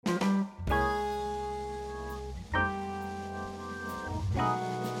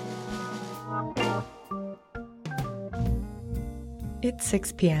It's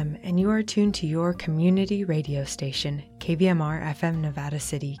 6 p.m. and you are tuned to your community radio station, KVMR FM Nevada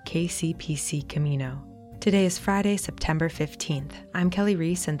City, KCPC Camino. Today is Friday, September 15th. I'm Kelly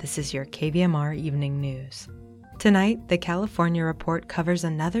Reese and this is your KVMR Evening News. Tonight, the California Report covers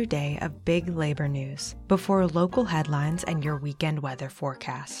another day of big labor news before local headlines and your weekend weather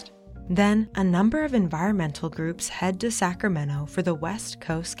forecast. Then, a number of environmental groups head to Sacramento for the West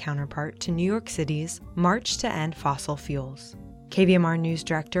Coast counterpart to New York City's March to End Fossil Fuels. KVMR News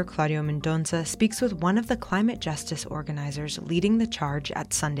Director Cláudio Mendonça speaks with one of the climate justice organizers leading the charge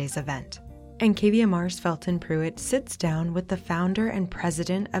at Sunday's event. And KVMR's Felton Pruitt sits down with the founder and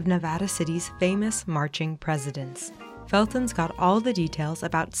president of Nevada City's famous Marching Presidents. Felton's got all the details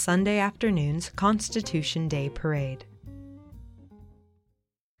about Sunday afternoon's Constitution Day parade.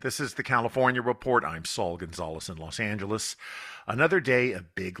 This is the California Report. I'm Saul Gonzalez in Los Angeles. Another day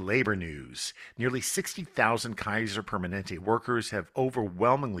of big labor news. Nearly 60,000 Kaiser Permanente workers have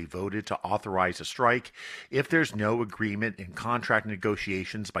overwhelmingly voted to authorize a strike if there's no agreement in contract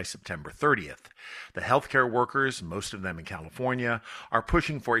negotiations by September 30th. The healthcare workers, most of them in California, are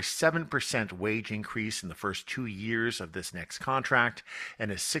pushing for a 7% wage increase in the first 2 years of this next contract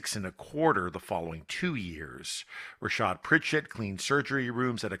and a 6.25% the following 2 years. Rashad Pritchett cleaned surgery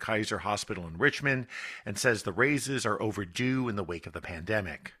rooms at a Kaiser hospital in Richmond and says the raises are overdue in the wake of the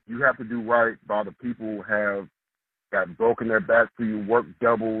pandemic. You have to do right by the people who have got broken their backs for you, worked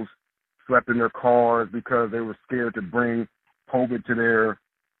doubles, slept in their cars because they were scared to bring COVID to their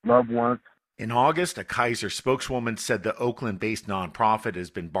loved ones. In August, a Kaiser spokeswoman said the Oakland-based nonprofit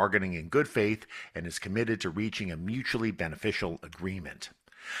has been bargaining in good faith and is committed to reaching a mutually beneficial agreement.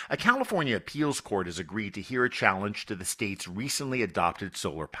 A California appeals court has agreed to hear a challenge to the state's recently adopted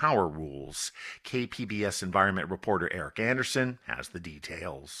solar power rules. KPBS environment reporter Eric Anderson has the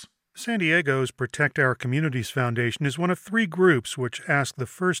details. San Diego's Protect Our Communities Foundation is one of 3 groups which asked the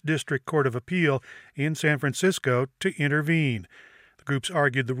First District Court of Appeal in San Francisco to intervene. The groups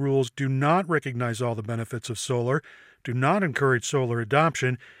argued the rules do not recognize all the benefits of solar, do not encourage solar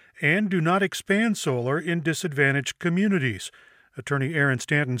adoption, and do not expand solar in disadvantaged communities. Attorney Aaron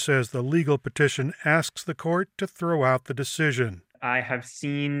Stanton says the legal petition asks the court to throw out the decision. I have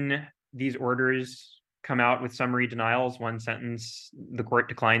seen these orders come out with summary denials. One sentence, the court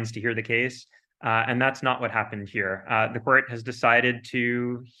declines to hear the case. And that's not what happened here. The court has decided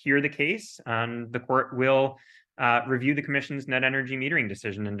to hear the case, and the court will review the commission's net energy metering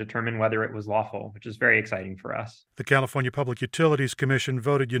decision and determine whether it was lawful, which is very exciting for us. The California Public Utilities Commission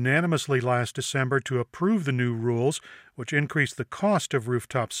voted unanimously last December to approve the new rules, which increased the cost of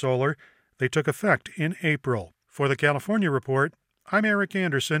rooftop solar. They took effect in April. For the California Report, I'm Eric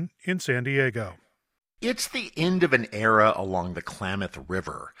Anderson in San Diego. It's the end of an era along the Klamath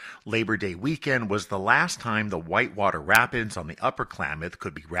River. Labor Day weekend was the last time the whitewater rapids on the upper Klamath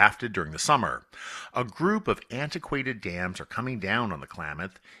could be rafted during the summer. A group of antiquated dams are coming down on the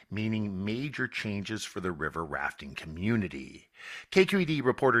Klamath, meaning major changes for the river rafting community. KQED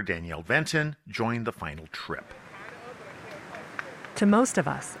reporter Danielle Venton joined the final trip. To most of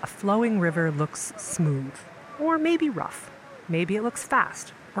us, a flowing river looks smooth, or maybe rough. Maybe it looks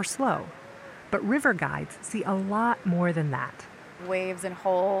fast or slow. But river guides see a lot more than that. Waves and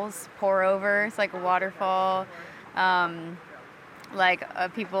holes pour over. It's like a waterfall. A lot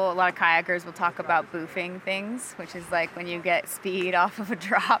of kayakers will talk about boofing things, which is like when you get speed off of a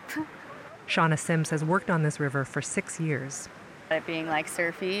drop. Shauna Sims has worked on this river for 6 years. It being like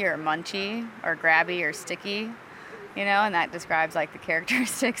surfy or munchy or grabby or sticky, and that describes like the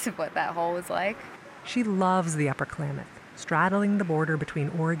characteristics of what that hole is like. She loves the Upper Klamath, straddling the border between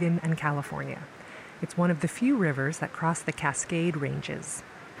Oregon and California. It's one of the few rivers that cross the Cascade Ranges.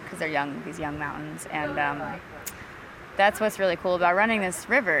 Because they're these young mountains, and that's what's really cool about running this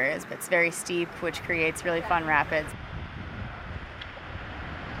river is it's very steep, which creates really fun rapids.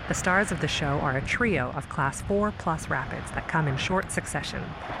 The stars of the show are a trio of Class 4 plus rapids that come in short succession: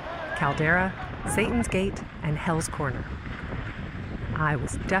 Caldera, Satan's Gate, and Hell's Corner. I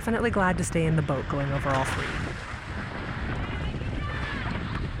was definitely glad to stay in the boat going over all 3.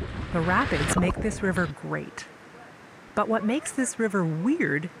 The rapids make this river great. But what makes this river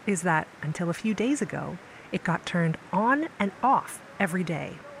weird is that, until a few days ago, it got turned on and off every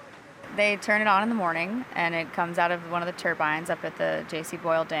day. They turn it on in the morning, and it comes out of one of the turbines up at the J.C.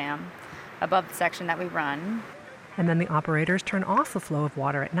 Boyle Dam, above the section that we run. And then the operators turn off the flow of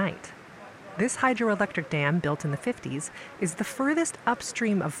water at night. This hydroelectric dam, built in the 50s, is the furthest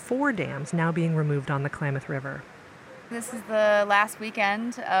upstream of 4 dams now being removed on the Klamath River. This is the last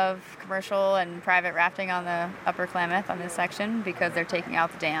weekend of commercial and private rafting on the Upper Klamath on this section because they're taking out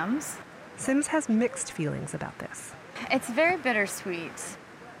the dams. Sims has mixed feelings about this. It's very bittersweet.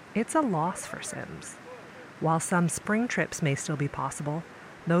 It's a loss for Sims. While some spring trips may still be possible,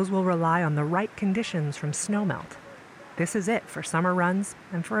 those will rely on the right conditions from snowmelt. This is it for summer runs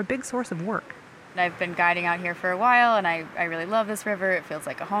and for a big source of work. I've been guiding out here for a while, and I really love this river. It feels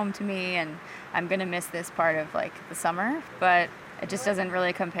like a home to me, and I'm going to miss this part of like the summer, but it just doesn't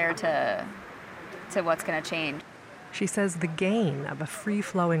really compare to what's going to change. She says the gain of a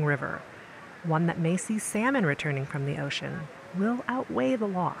free-flowing river, one that may see salmon returning from the ocean, will outweigh the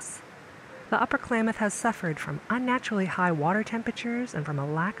loss. The Upper Klamath has suffered from unnaturally high water temperatures and from a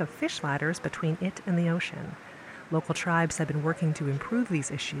lack of fish ladders between it and the ocean. Local tribes have been working to improve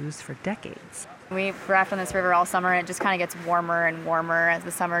these issues for decades. We raft on this river all summer, and it just kind of gets warmer and warmer as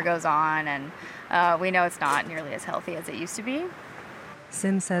the summer goes on, and we know it's not nearly as healthy as it used to be.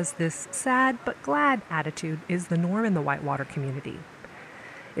 Sim says this sad but glad attitude is the norm in the whitewater community.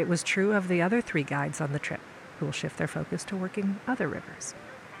 It was true of the other 3 guides on the trip, who will shift their focus to working other rivers.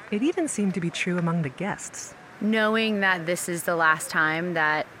 It even seemed to be true among the guests. Knowing that this is the last time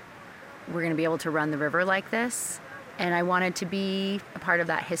that we're going to be able to run the river like this, and I wanted to be a part of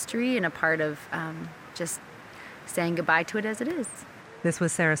that history and a part of just saying goodbye to it as it is. This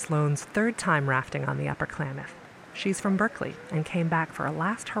was Sarah Sloan's 3rd time rafting on the Upper Klamath. She's from Berkeley and came back for a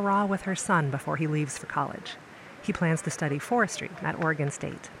last hurrah with her son before he leaves for college. He plans to study forestry at Oregon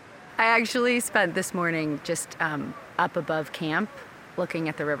State. I actually spent this morning just up above camp looking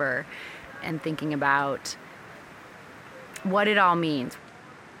at the river and thinking about what it all means.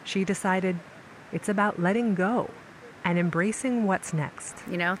 She decided it's about letting go and embracing what's next.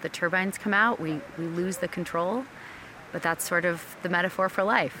 You know, the turbines come out, we lose the control, but that's sort of the metaphor for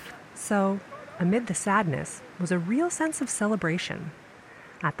life. So, amid the sadness was a real sense of celebration.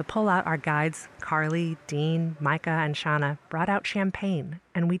 At the pullout, our guides, Carly, Dean, Micah, and Shauna, brought out champagne,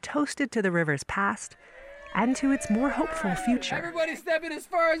 and we toasted to the river's past and to its more hopeful future. Everybody step in as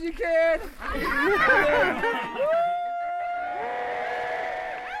far as you can.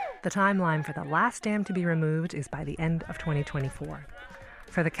 The timeline for the last dam to be removed is by the end of 2024.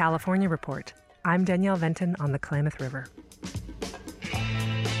 For the California Report, I'm Danielle Venton on the Klamath River.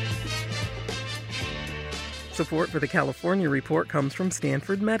 Support for the California Report comes from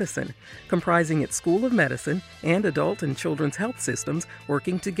Stanford Medicine, comprising its School of Medicine and adult and children's health systems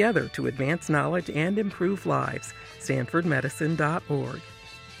working together to advance knowledge and improve lives. StanfordMedicine.org.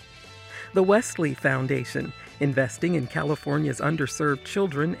 The Wesley Foundation, investing in California's underserved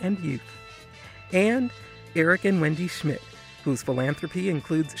children and youth. And Eric and Wendy Schmidt, whose philanthropy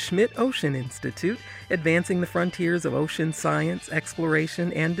includes Schmidt Ocean Institute, advancing the frontiers of ocean science,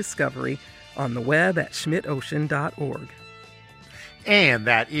 exploration, and discovery, on the web at schmidtocean.org. And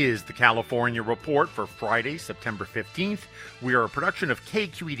that is the California Report for Friday, September 15th. We are a production of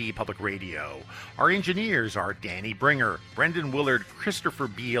KQED Public Radio. Our engineers are Danny Bringer, Brendan Willard, Christopher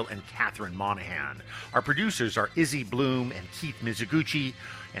Beal, and Catherine Monahan. Our producers are Izzy Bloom and Keith Mizuguchi,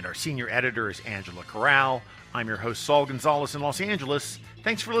 and our senior editor is Angela Corral. I'm your host, Saul Gonzalez in Los Angeles.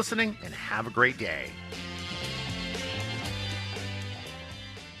 Thanks for listening, and have a great day.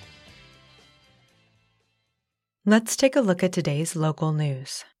 Let's take a look at today's local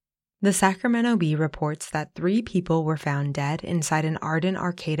news. The Sacramento Bee reports that 3 people were found dead inside an Arden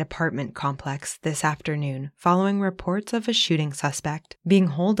Arcade apartment complex this afternoon following reports of a shooting suspect being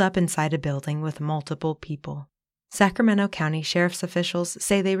holed up inside a building with multiple people. Sacramento County Sheriff's officials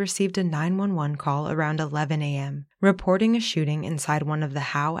say they received a 911 call around 11 a.m., reporting a shooting inside one of the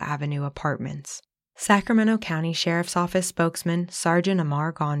Howe Avenue apartments. Sacramento County Sheriff's Office spokesman Sergeant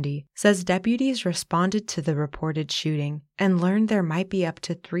Amar Gandhi says deputies responded to the reported shooting and learned there might be up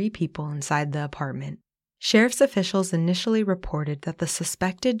to 3 people inside the apartment. Sheriff's officials initially reported that the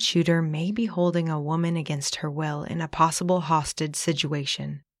suspected shooter may be holding a woman against her will in a possible hostage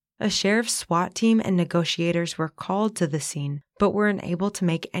situation. A sheriff's SWAT team and negotiators were called to the scene, but were unable to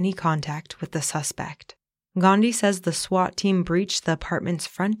make any contact with the suspect. Gandhi says the SWAT team breached the apartment's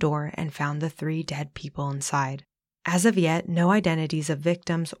front door and found the 3 dead people inside. As of yet, no identities of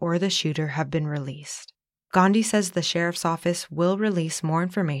victims or the shooter have been released. Gandhi says the sheriff's office will release more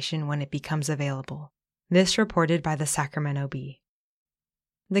information when it becomes available. This reported by the Sacramento Bee.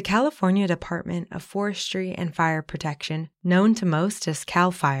 The California Department of Forestry and Fire Protection, known to most as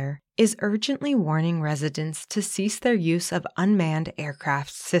CAL FIRE, is urgently warning residents to cease their use of unmanned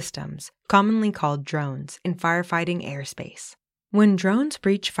aircraft systems, commonly called drones, in firefighting airspace. When drones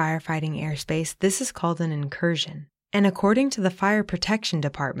breach firefighting airspace, this is called an incursion. And according to the Fire Protection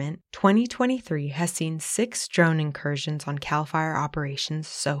Department, 2023 has seen 6 drone incursions on CAL FIRE operations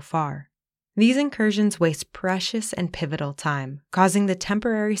so far. These incursions waste precious and pivotal time, causing the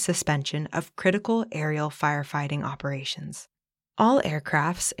temporary suspension of critical aerial firefighting operations. All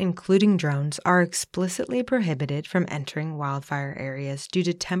aircrafts, including drones, are explicitly prohibited from entering wildfire areas due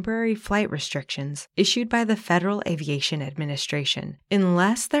to temporary flight restrictions issued by the Federal Aviation Administration,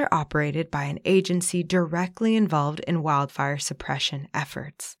 unless they're operated by an agency directly involved in wildfire suppression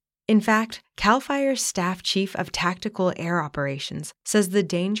efforts. In fact, CAL FIRE's Staff Chief of Tactical Air Operations says the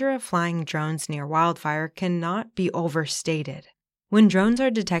danger of flying drones near wildfire cannot be overstated. When drones are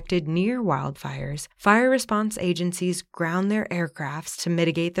detected near wildfires, fire response agencies ground their aircrafts to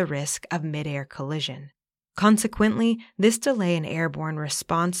mitigate the risk of mid-air collision. Consequently, this delay in airborne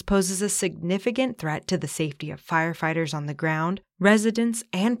response poses a significant threat to the safety of firefighters on the ground, residents,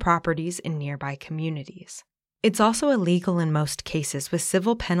 and properties in nearby communities. It's also illegal in most cases, with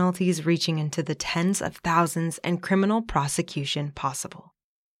civil penalties reaching into the tens of thousands and criminal prosecution possible.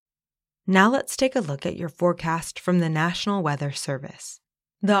 Now let's take a look at your forecast from the National Weather Service.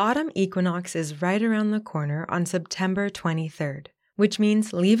 The autumn equinox is right around the corner on September 23rd, which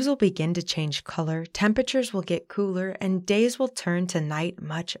means leaves will begin to change color, temperatures will get cooler, and days will turn to night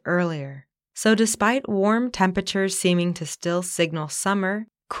much earlier. So despite warm temperatures seeming to still signal summer,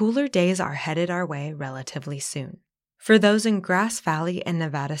 cooler days are headed our way relatively soon. For those in Grass Valley and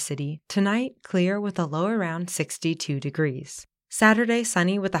Nevada City, tonight clear with a low around 62 degrees. Saturday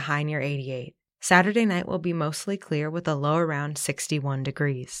sunny with a high near 88. Saturday night will be mostly clear with a low around 61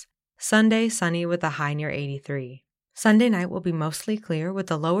 degrees. Sunday sunny with a high near 83. Sunday night will be mostly clear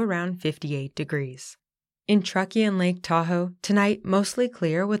with a low around 58 degrees. In Truckee and Lake Tahoe, tonight mostly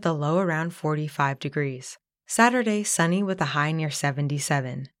clear with a low around 45 degrees. Saturday sunny with a high near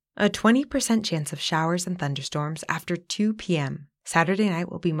 77. A 20% chance of showers and thunderstorms after 2 p.m. Saturday night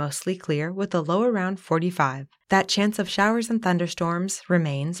will be mostly clear with a low around 45. That chance of showers and thunderstorms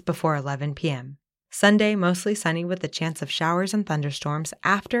remains before 11 p.m. Sunday mostly sunny with a chance of showers and thunderstorms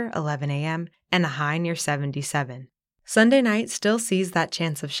after 11 a.m. and a high near 77. Sunday night still sees that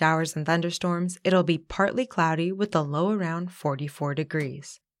chance of showers and thunderstorms. It'll be partly cloudy with a low around 44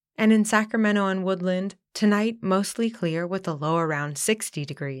 degrees. And in Sacramento and Woodland, tonight mostly clear with a low around 60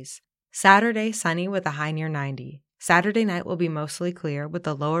 degrees. Saturday sunny with a high near 90. Saturday night will be mostly clear with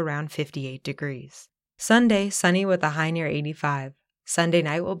a low around 58 degrees. Sunday sunny with a high near 85. Sunday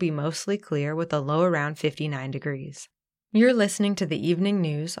night will be mostly clear with a low around 59 degrees. You're listening to the evening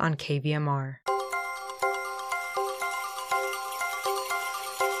news on KVMR.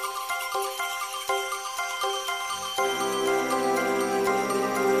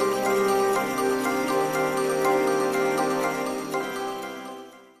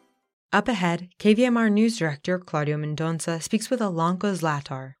 Up ahead, KVMR News Director Cláudio Mendonça speaks with Ilanka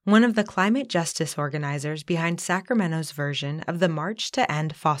Zlatar, one of the climate justice organizers behind Sacramento's version of the March to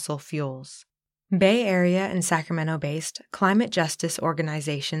End Fossil Fuels. Bay Area and Sacramento-based climate justice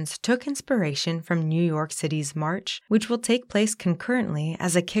organizations took inspiration from New York City's march, which will take place concurrently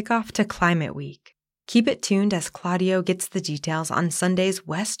as a kickoff to Climate Week. Keep it tuned as Cláudio gets the details on Sunday's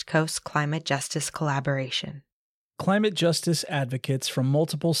West Coast climate justice collaboration. Climate justice advocates from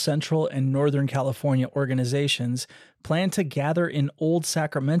multiple Central and Northern California organizations plan to gather in Old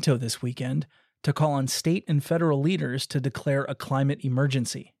Sacramento this weekend to call on state and federal leaders to declare a climate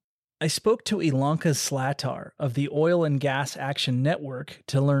emergency. I spoke to Ilanka Zlatar of the Oil and Gas Action Network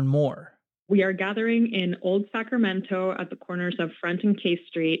to learn more. We are gathering in Old Sacramento at the corners of Front and K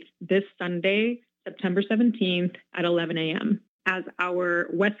Street this Sunday, September 17th at 11 a.m. as our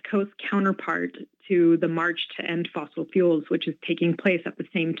West Coast counterpart to the March to End Fossil Fuels, which is taking place at the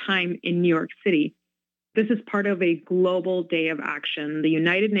same time in New York City. This is part of a global day of action. The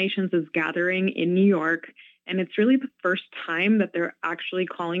United Nations is gathering in New York, and it's really the first time that they're actually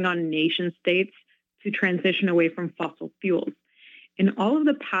calling on nation states to transition away from fossil fuels. In all of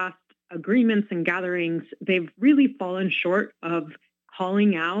the past agreements and gatherings, they've really fallen short of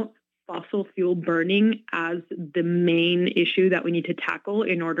calling out fossil fuel burning as the main issue that we need to tackle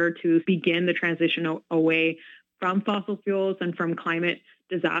in order to begin the transition away from fossil fuels and from climate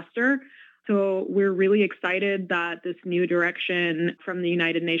disaster. So we're really excited that this new direction from the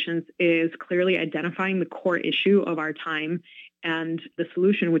United Nations is clearly identifying the core issue of our time and the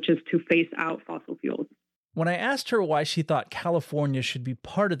solution, which is to phase out fossil fuels. When I asked her why she thought California should be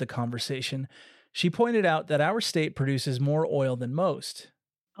part of the conversation, she pointed out that our state produces more oil than most.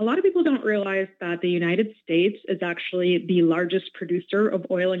 A lot of people don't realize that the United States is actually the largest producer of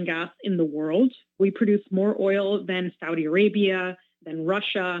oil and gas in the world. We produce more oil than Saudi Arabia, than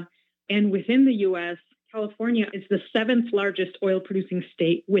Russia. And within the U.S., California is the 7th largest oil-producing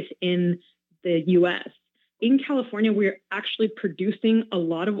state within the U.S. In California, we're actually producing a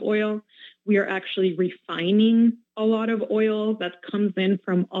lot of oil. We are actually refining a lot of oil that comes in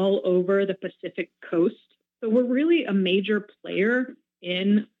from all over the Pacific coast. So we're really a major player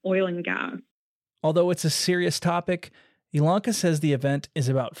in oil and gas. Although it's a serious topic, Ilanka says the event is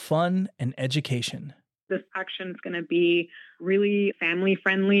about fun and education. This action is going to be really family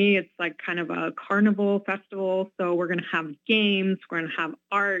friendly. It's like kind of a carnival festival. So we're going to have games, we're going to have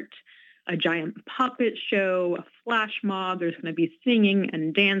art, a giant puppet show, a flash mob. There's going to be singing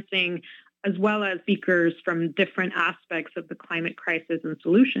and dancing, as well as speakers from different aspects of the climate crisis and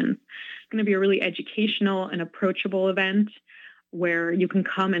solutions. It's going to be a really educational and approachable event where you can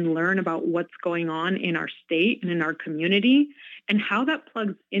come and learn about what's going on in our state and in our community and how that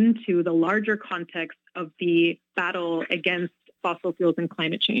plugs into the larger context of the battle against fossil fuels and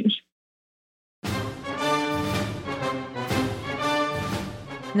climate change.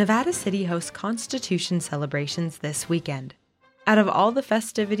 Nevada City hosts Constitution celebrations this weekend. Out of all the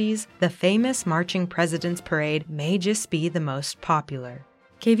festivities, the famous Marching Presidents Parade may just be the most popular.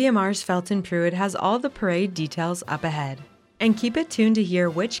 KVMR's Felton Pruitt has all the parade details up ahead. And keep it tuned to hear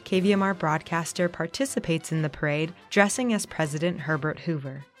which KVMR broadcaster participates in the parade dressing as President Herbert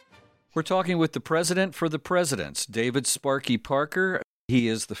Hoover. We're talking with the president for the presidents, David Sparky Parker. He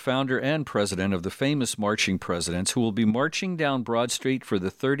is the founder and president of the famous Marching Presidents, who will be marching down Broad Street for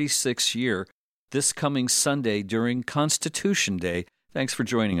the 36th year this coming Sunday during Constitution Day. Thanks for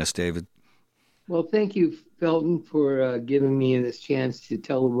joining us, David. Well, thank you, Felton, for giving me this chance to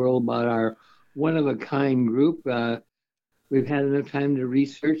tell the world about our one-of-a-kind group. We've had enough time to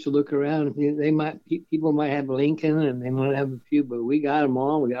research, to look around. People might have Lincoln, and they might have a few, but we got them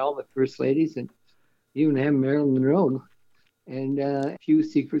all. We got all the first ladies, and even have Marilyn Monroe, and a few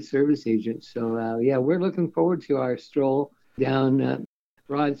Secret Service agents. So, we're looking forward to our stroll down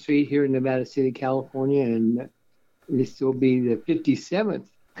Broad Street here in Nevada City, California, and this will be the 57th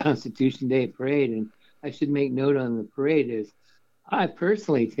Constitution Day parade. And I should make note on the parade is, I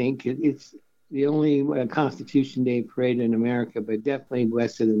personally think it's the only Constitution Day parade in America, but definitely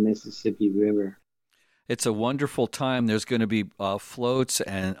west of the Mississippi River. It's a wonderful time. There's going to be floats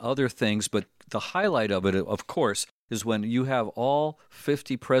and other things, but the highlight of it, of course, is when you have all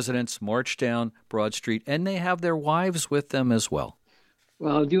 50 presidents march down Broad Street, and they have their wives with them as well.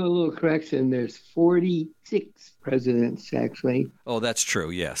 Well, I'll do a little correction. There's 46 presidents, actually. Oh, that's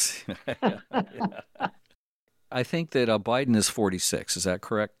true, yes. I think that Biden is 46. Is that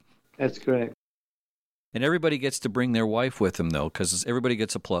correct? That's correct. And everybody gets to bring their wife with them, though, because everybody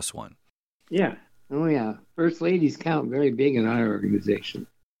gets a +1. Yeah. Oh, yeah. First ladies count very big in our organization.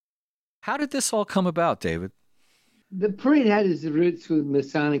 How did this all come about, David? The parade had its roots with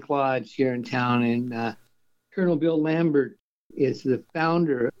Masonic Lodge here in town, and Colonel Bill Lambert is the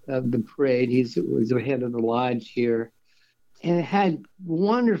founder of the parade. He was the head of the lodge here, and it had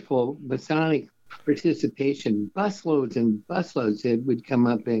wonderful Masonic participation. Busloads and busloads that would come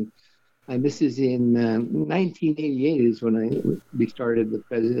up in. This is in 1988 is when we started the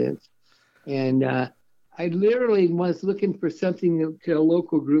presidents. And I literally was looking for something that a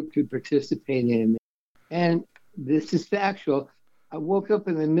local group could participate in. And this is factual. I woke up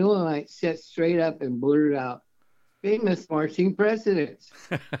in the middle of the night, sat straight up and blurted out, famous Marching Presidents.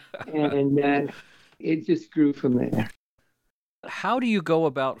 And it just grew from there. How do you go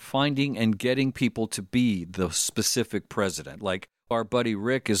about finding and getting people to be the specific president? Like our buddy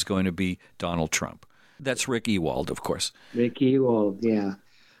Rick is going to be Donald Trump. That's Rick Ewald, of course. Rick Ewald, yeah.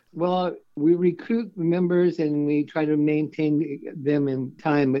 Well, we recruit members and we try to maintain them in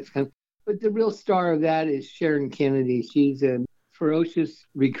time. But the real star of that is Sharon Kennedy. She's a ferocious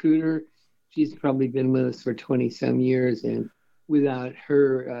recruiter. She's probably been with us for 20-some years. And without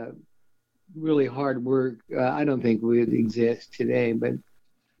her really hard work, I don't think we would exist today. And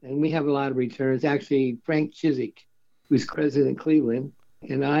we have a lot of returners. Actually, Frank Chiswick, who's president of Cleveland,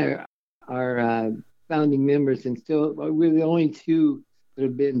 and I are founding members, and still we're the only two that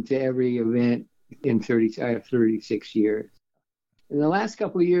have been to every event in 36 years. In the last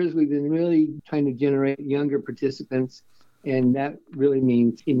couple of years, we've been really trying to generate younger participants, and that really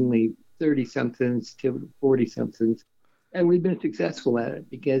means seemingly 30-somethings to 40-somethings. And we've been successful at it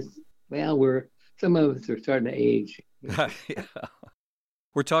because, well, some of us are starting to age. Yeah.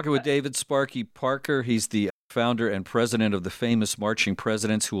 We're talking with David Sparky Parker. He's the founder and president of the famous Marching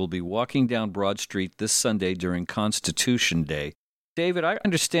Presidents, who will be walking down Broad Street this Sunday during Constitution Day. David, I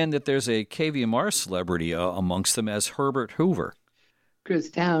understand that there's a KVMR celebrity amongst them as Herbert Hoover. Chris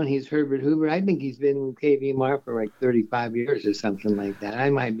Town, he's Herbert Hoover. I think he's been with KVMR for like 35 years or something like that. I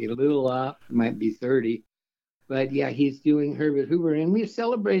might be a little off, might be 30. But yeah, he's doing Herbert Hoover. And we're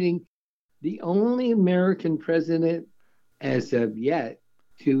celebrating the only American president as of yet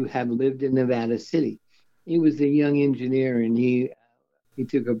to have lived in Nevada City. He was a young engineer, and he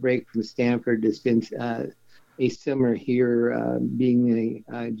took a break from Stanford to spend a summer here being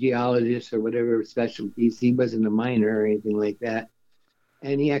a geologist or whatever specialties. He wasn't a miner or anything like that.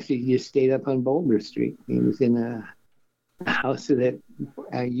 And he actually just stayed up on Boulder Street. He was in a house that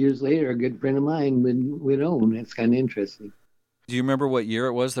years later a good friend of mine would own. It's kind of interesting. Do you remember what year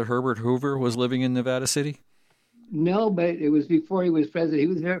it was that Herbert Hoover was living in Nevada City? No, but it was before he was president. He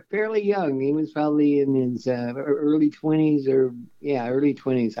was fairly young. He was probably in his early 20s early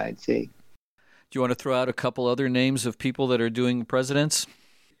 20s, I'd say. Do you want to throw out a couple other names of people that are doing presidents?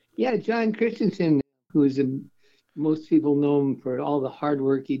 Yeah, John Christensen, who's most people know him for all the hard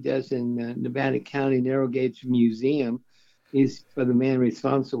work he does in Nevada County Narrow Gauge Museum. He's for the man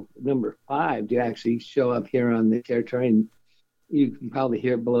responsible for number 5 to actually show up here on the territory. And you can probably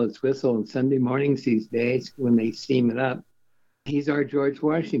hear it blow its whistle on Sunday mornings these days when they steam it up. He's our George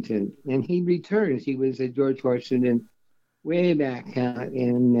Washington, and he returns. He was a George Washington way back,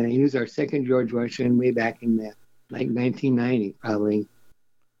 and he was our second George Washington way back in 1990, probably.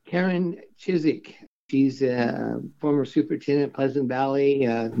 Karen Chiswick, she's a former superintendent, Pleasant Valley,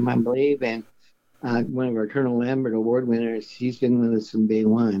 I believe, and one of our Colonel Lambert Award winners. She's been with us from day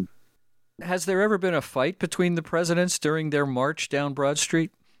one. Has there ever been a fight between the presidents during their march down Broad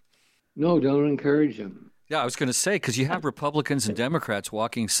Street? No, don't encourage them. Yeah, I was going to say, because you have Republicans and Democrats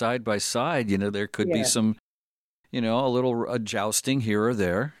walking side by side, there could be some, a little jousting here or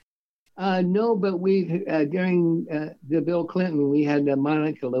there. No, but we, during the Bill Clinton, we had the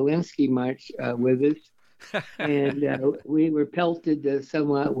Monica Lewinsky march with us, and we were pelted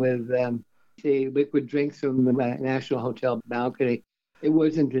somewhat with, say, liquid drinks from the National Hotel balcony. It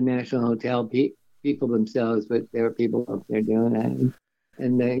wasn't the National Hotel people themselves, but there were people up there doing that.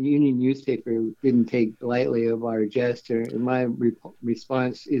 And the Union newspaper didn't take lightly of our gesture. And my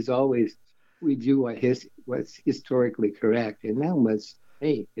response is always, we do what's historically correct. And that was,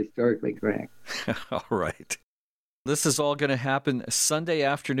 historically correct. All right. This is all going to happen Sunday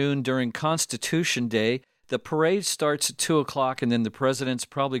afternoon during Constitution Day. The parade starts at 2 o'clock, and then the president's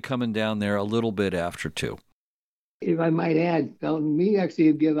probably coming down there a little bit after 2. If I might add, Felton, we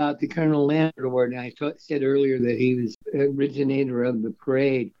actually give out the Colonel Lambert Award. And I said earlier that he was the originator of the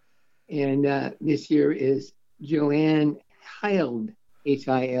parade. And this year is Joanne Hild,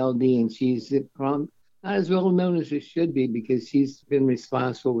 Hild, and she's not as well known as she should be because she's been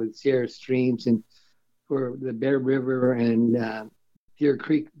responsible with Sierra Streams and for the Bear River and Deer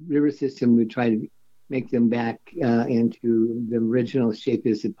Creek River system to try to make them back into the original shape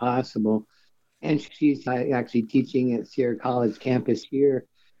as possible. And she's actually teaching at Sierra College campus here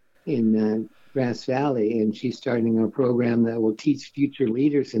in Grass Valley, and she's starting a program that will teach future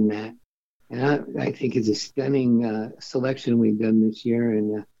leaders in that. And I think it's a stunning selection we've done this year,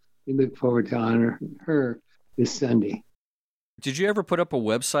 and we look forward to honor her this Sunday. Did you ever put up a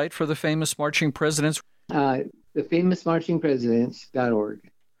website for the Famous Marching Presidents?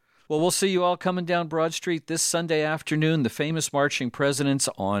 TheFamousMarchingPresidents.org. Well, we'll see you all coming down Broad Street this Sunday afternoon, the Famous Marching Presidents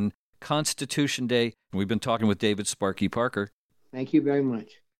on Constitution Day. And we've been talking with David Sparky Parker. Thank you very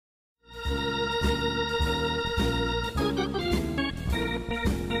much.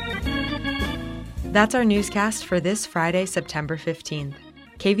 That's our newscast for this Friday, September 15th.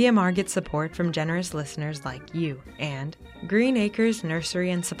 KVMR gets support from generous listeners like you and Green Acres Nursery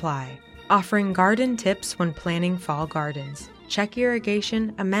and Supply, offering garden tips when planning fall gardens. Check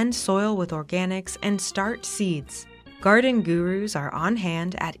irrigation, amend soil with organics, and start seeds. Garden gurus are on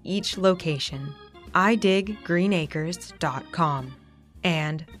hand at each location. idiggreenacres.com.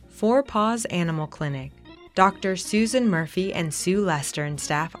 And Four Paws Animal Clinic. Dr. Susan Murphy and Sue Lester and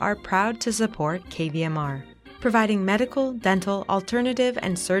staff are proud to support KVMR, providing medical, dental, alternative,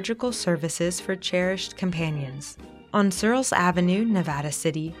 and surgical services for cherished companions. On Searles Avenue, Nevada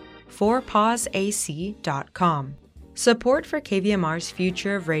City, fourpawsac.com. Support for KVMR's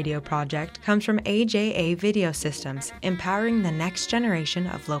Future of Radio project comes from AJA Video Systems, empowering the next generation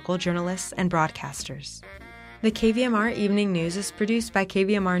of local journalists and broadcasters. The KVMR Evening News is produced by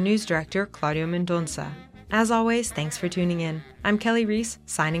KVMR News Director Cláudio Mendonça. As always, thanks for tuning in. I'm Kelly Reese,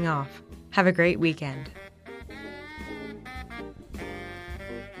 signing off. Have a great weekend.